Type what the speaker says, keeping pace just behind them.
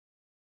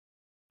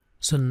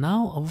So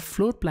now our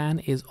floor plan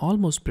is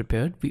almost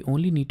prepared. We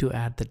only need to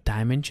add the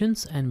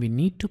dimensions and we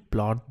need to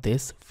plot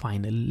this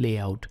final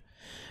layout.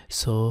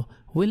 So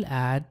we'll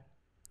add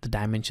the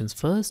dimensions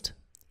first.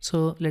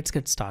 So let's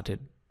get started.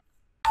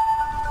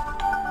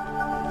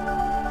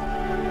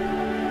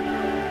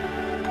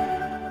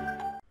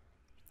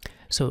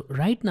 So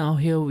right now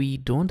here we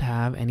don't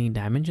have any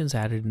dimensions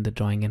added in the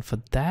drawing, and for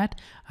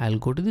that I'll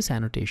go to this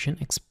annotation,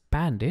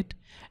 expand it,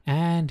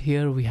 and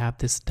here we have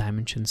this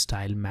dimension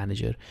style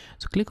manager.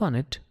 So click on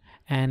it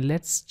and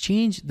let's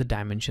change the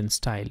dimension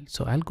style.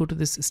 So I'll go to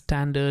this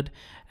standard,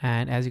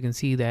 and as you can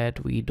see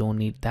that we don't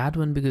need that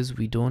one because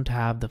we don't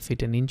have the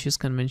feet and inches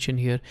convention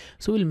here.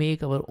 So we'll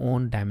make our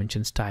own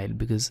dimension style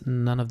because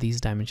none of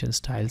these dimension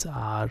styles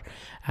are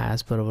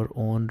as per our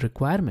own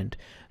requirement.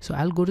 So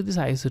I'll go to this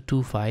ISO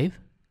 2.5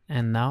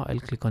 and now I'll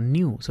click on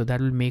new. So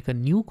that will make a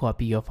new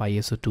copy of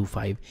ISO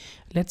 2.5.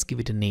 Let's give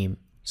it a name.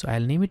 So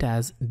I'll name it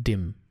as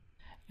dim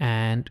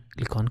and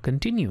click on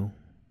continue.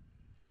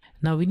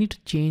 Now we need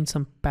to change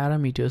some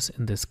parameters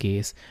in this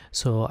case.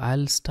 So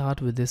I'll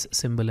start with this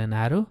symbol and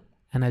arrow,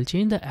 and I'll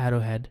change the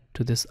arrowhead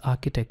to this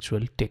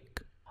architectural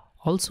tick.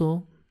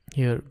 Also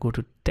here go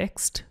to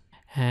text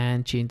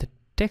and change the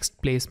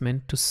text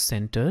placement to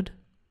centered.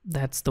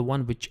 That's the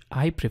one which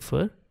I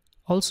prefer.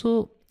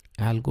 Also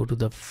I'll go to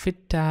the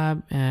fit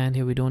tab, and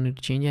here we don't need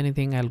to change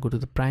anything. I'll go to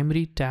the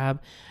primary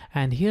tab,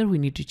 and here we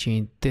need to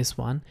change this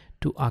one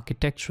to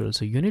architectural.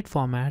 So unit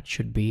format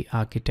should be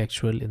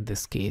architectural in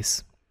this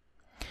case.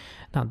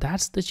 Now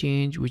that's the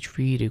change which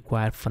we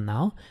require for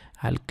now.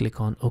 I'll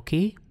click on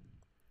OK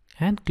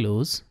and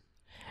close.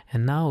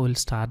 And now we'll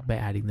start by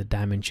adding the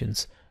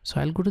dimensions. So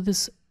I'll go to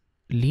this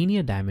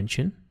linear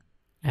dimension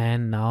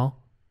and now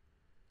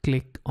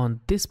click on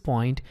this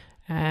point.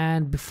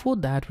 And before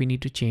that, we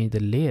need to change the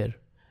layer.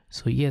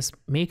 So yes,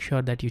 make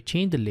sure that you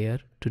change the layer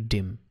to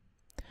dim.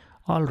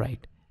 All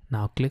right,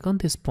 now click on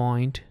this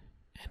point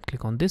and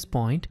click on this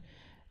point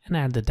and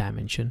add the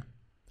dimension.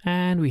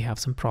 And we have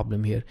some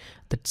problem here.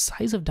 The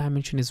size of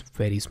dimension is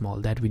very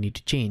small, that we need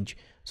to change.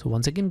 So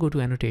once again, go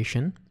to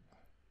annotation,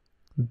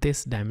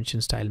 this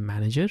dimension style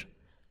manager,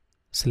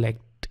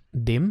 select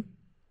dim,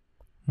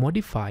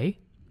 modify,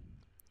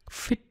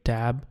 fit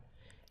tab,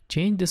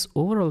 change this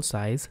overall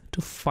size to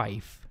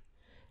 5.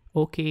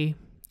 Okay,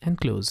 and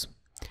close.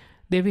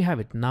 There we have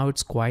it. Now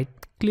it's quite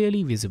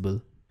clearly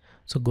visible.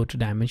 So go to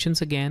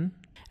dimensions again.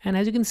 And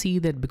as you can see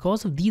that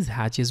because of these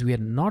hatches, we are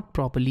not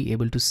properly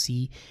able to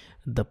see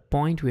the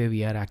point where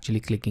we are actually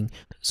clicking.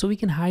 So we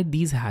can hide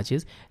these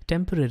hatches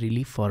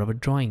temporarily for our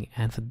drawing.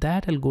 And for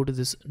that, I'll go to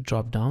this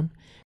drop down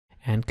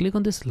and click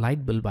on this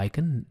light bulb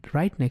icon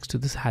right next to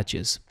this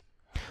hatches.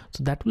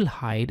 So that will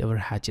hide our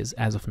hatches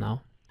as of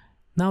now.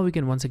 Now we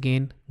can once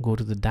again go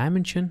to the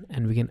dimension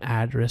and we can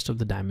add rest of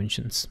the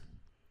dimensions.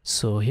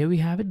 So here we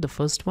have it, the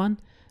first one.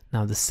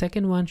 Now the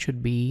second one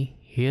should be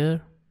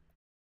here.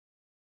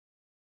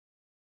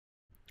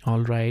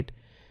 All right,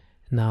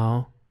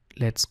 now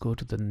let's go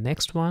to the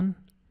next one.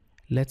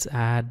 Let's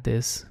add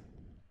this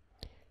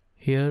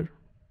here.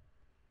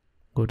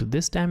 Go to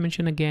this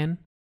dimension again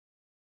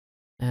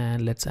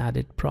and let's add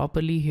it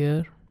properly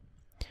here.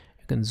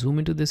 You can zoom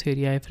into this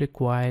area if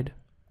required.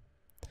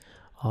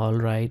 All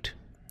right,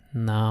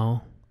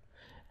 now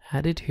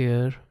add it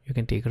here. You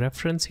can take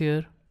reference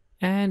here.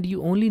 And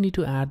you only need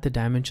to add the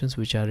dimensions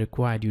which are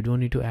required. You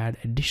don't need to add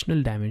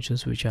additional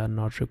dimensions which are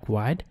not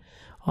required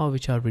or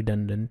which are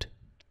redundant.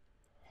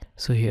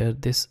 So here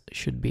this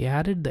should be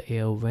added, the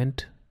air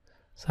vent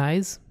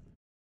size.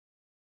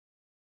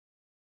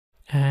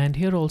 And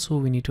here also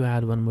we need to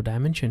add one more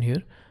dimension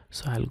here.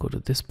 So I'll go to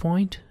this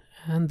point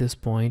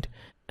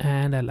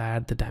and I'll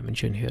add the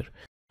dimension here.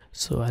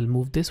 So I'll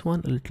move this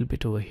one a little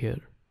bit over here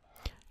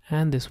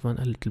and this one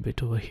a little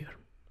bit over here.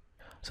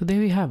 So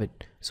there we have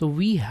it. So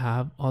we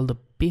have all the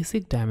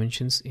basic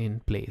dimensions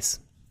in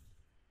place.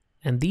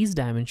 And these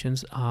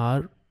dimensions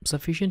are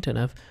sufficient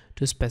enough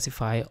to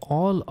specify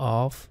all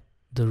of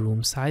the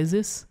room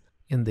sizes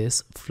in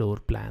this floor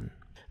plan.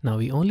 Now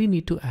we only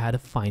need to add a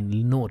final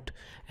note,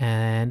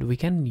 and we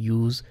can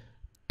use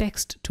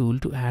text tool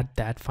to add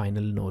that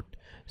final note.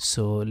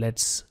 So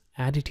let's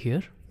add it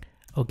here.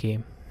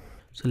 Okay,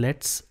 so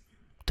let's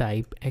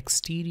type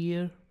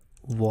exterior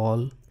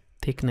wall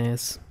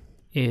thickness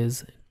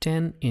is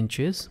 10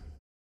 inches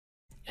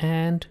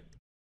and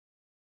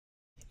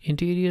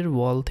interior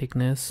wall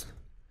thickness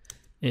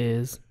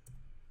is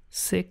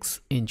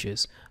 6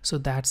 inches. So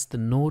that's the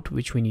note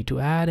which we need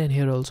to add. And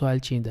here also I'll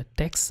change the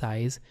text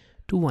size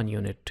to 1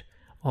 unit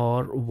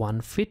or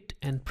 1 fit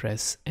and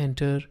press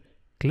enter,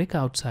 click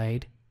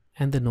outside,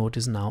 and the note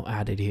is now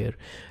added here.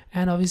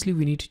 And obviously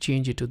we need to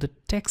change it to the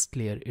text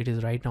layer. It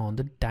is right now on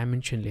the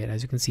dimension layer.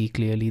 As you can see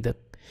clearly the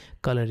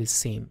color is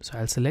same. So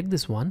I'll select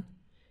this one,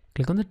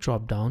 click on the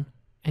drop down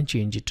and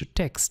change it to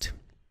text.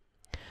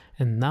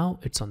 And now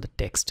it's on the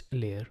text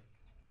layer.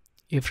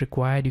 If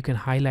required, you can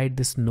highlight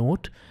this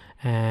note,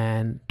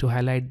 and to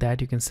highlight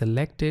that you can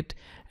select it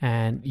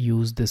and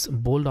use this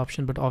bold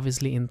option. But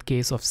obviously in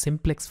case of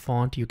simplex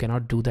font you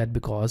cannot do that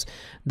because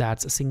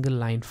that's a single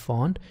line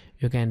font.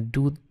 You can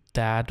do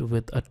that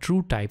with a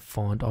true type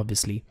font,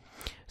 obviously.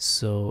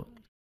 So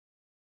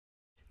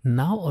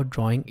now our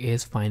drawing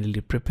is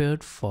finally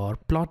prepared for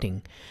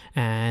plotting,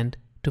 and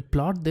to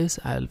plot this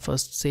I'll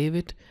first save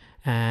it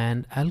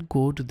and I'll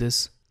go to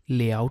this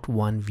layout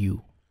 1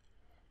 view.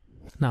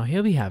 Now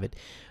here we have it.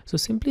 So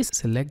simply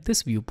select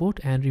this viewport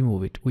and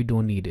remove it. We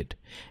don't need it.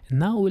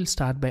 Now we'll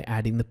start by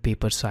adding the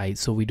paper size.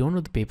 So we don't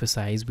know the paper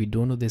size, we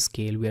don't know the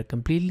scale, we are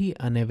completely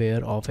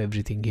unaware of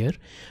everything here.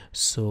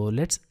 So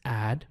let's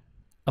add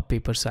a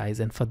paper size,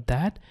 and for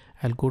that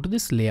I'll go to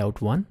this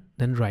layout 1,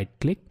 then right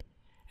click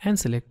and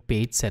select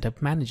page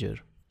setup manager.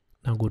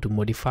 Now go to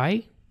modify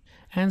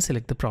and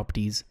select the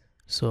properties.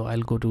 So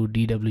I'll go to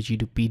DWG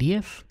to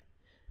PDF.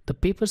 The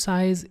paper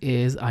size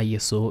is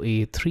ISO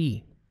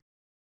A3.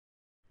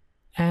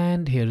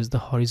 And here is the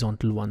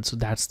horizontal one. So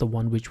that's the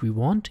one which we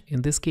want.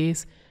 In this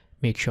case,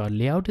 make sure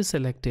layout is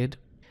selected.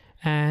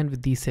 And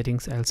with these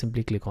settings, I'll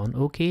simply click on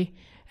OK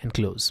and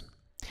close.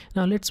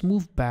 Now let's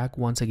move back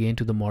once again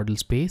to the model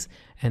space.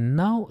 And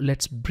now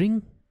let's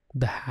bring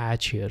the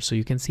hatch here. So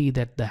you can see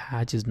that the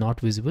hatch is not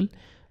visible.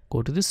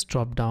 Go to this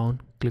drop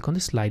down, click on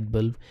this light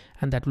bulb,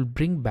 and that will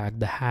bring back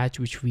the hatch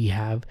which we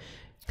have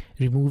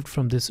removed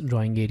from this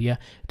drawing area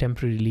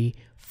temporarily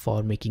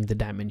for making the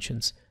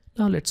dimensions.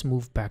 Now let's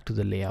move back to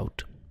the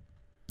layout.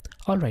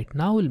 Alright,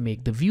 now we'll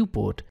make the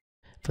viewport.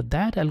 For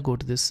that, I'll go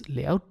to this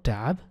layout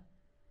tab,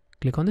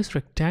 click on this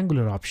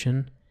rectangular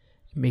option,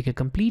 make a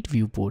complete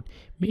viewport.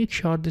 Make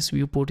sure this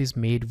viewport is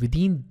made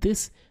within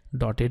this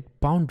dotted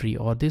boundary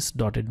or this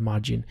dotted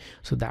margin.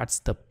 So that's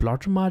the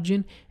plotter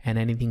margin, and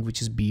anything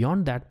which is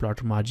beyond that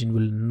plotter margin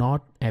will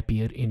not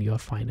appear in your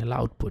final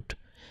output.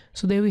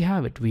 So there we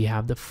have it. We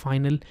have the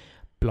final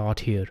plot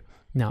here.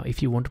 Now,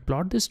 if you want to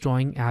plot this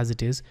drawing as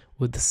it is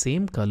with the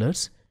same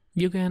colors,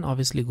 you can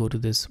obviously go to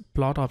this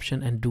plot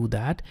option and do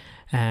that.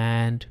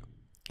 And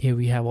here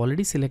we have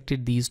already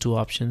selected these two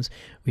options.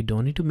 We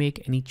don't need to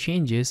make any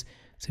changes.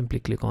 Simply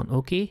click on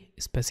OK,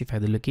 specify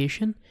the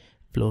location,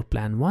 floor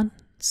plan 1,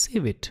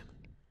 save it.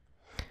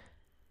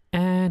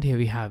 And here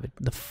we have it,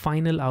 the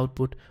final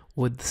output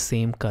with the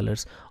same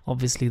colors.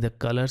 Obviously, the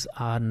colors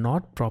are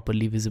not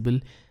properly visible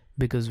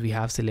because we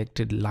have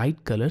selected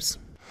light colors.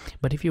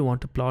 But if you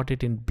want to plot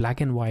it in black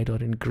and white or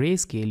in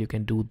grayscale, you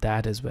can do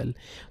that as well.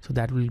 So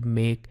that will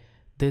make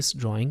this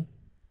drawing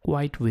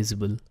quite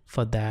visible.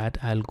 For that,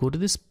 I'll go to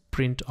this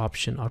print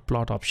option or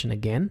plot option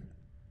again.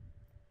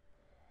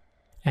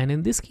 And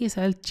in this case,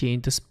 I'll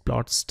change this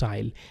plot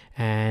style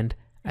and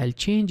I'll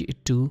change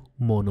it to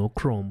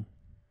monochrome.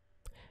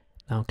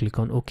 Now click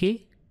on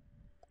OK,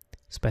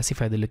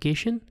 specify the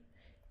location,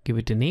 give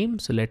it a name.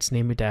 So let's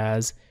name it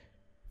as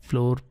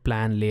floor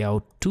plan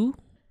layout 2.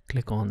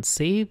 Click on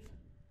save.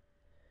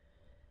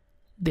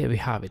 There we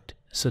have it.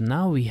 So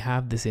now we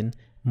have this in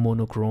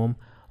monochrome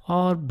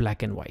or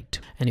black and white,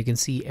 and you can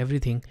see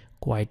everything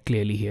quite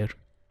clearly here.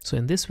 So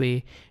in this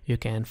way, you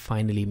can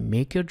finally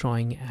make your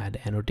drawing,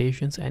 add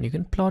annotations, and you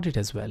can plot it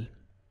as well.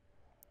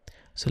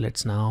 So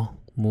let's now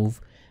move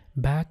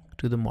back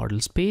to the model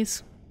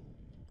space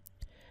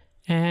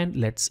and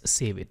let's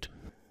save it.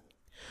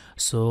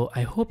 So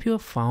I hope you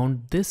have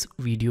found this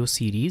video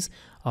series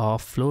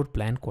of floor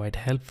plan quite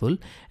helpful,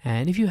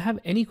 and if you have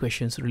any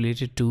questions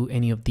related to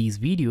any of these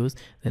videos,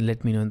 then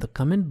let me know in the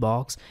comment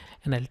box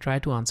and I'll try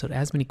to answer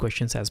as many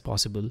questions as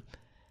possible.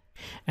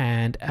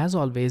 And as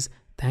always,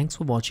 thanks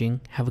for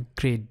watching. Have a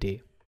great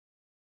day.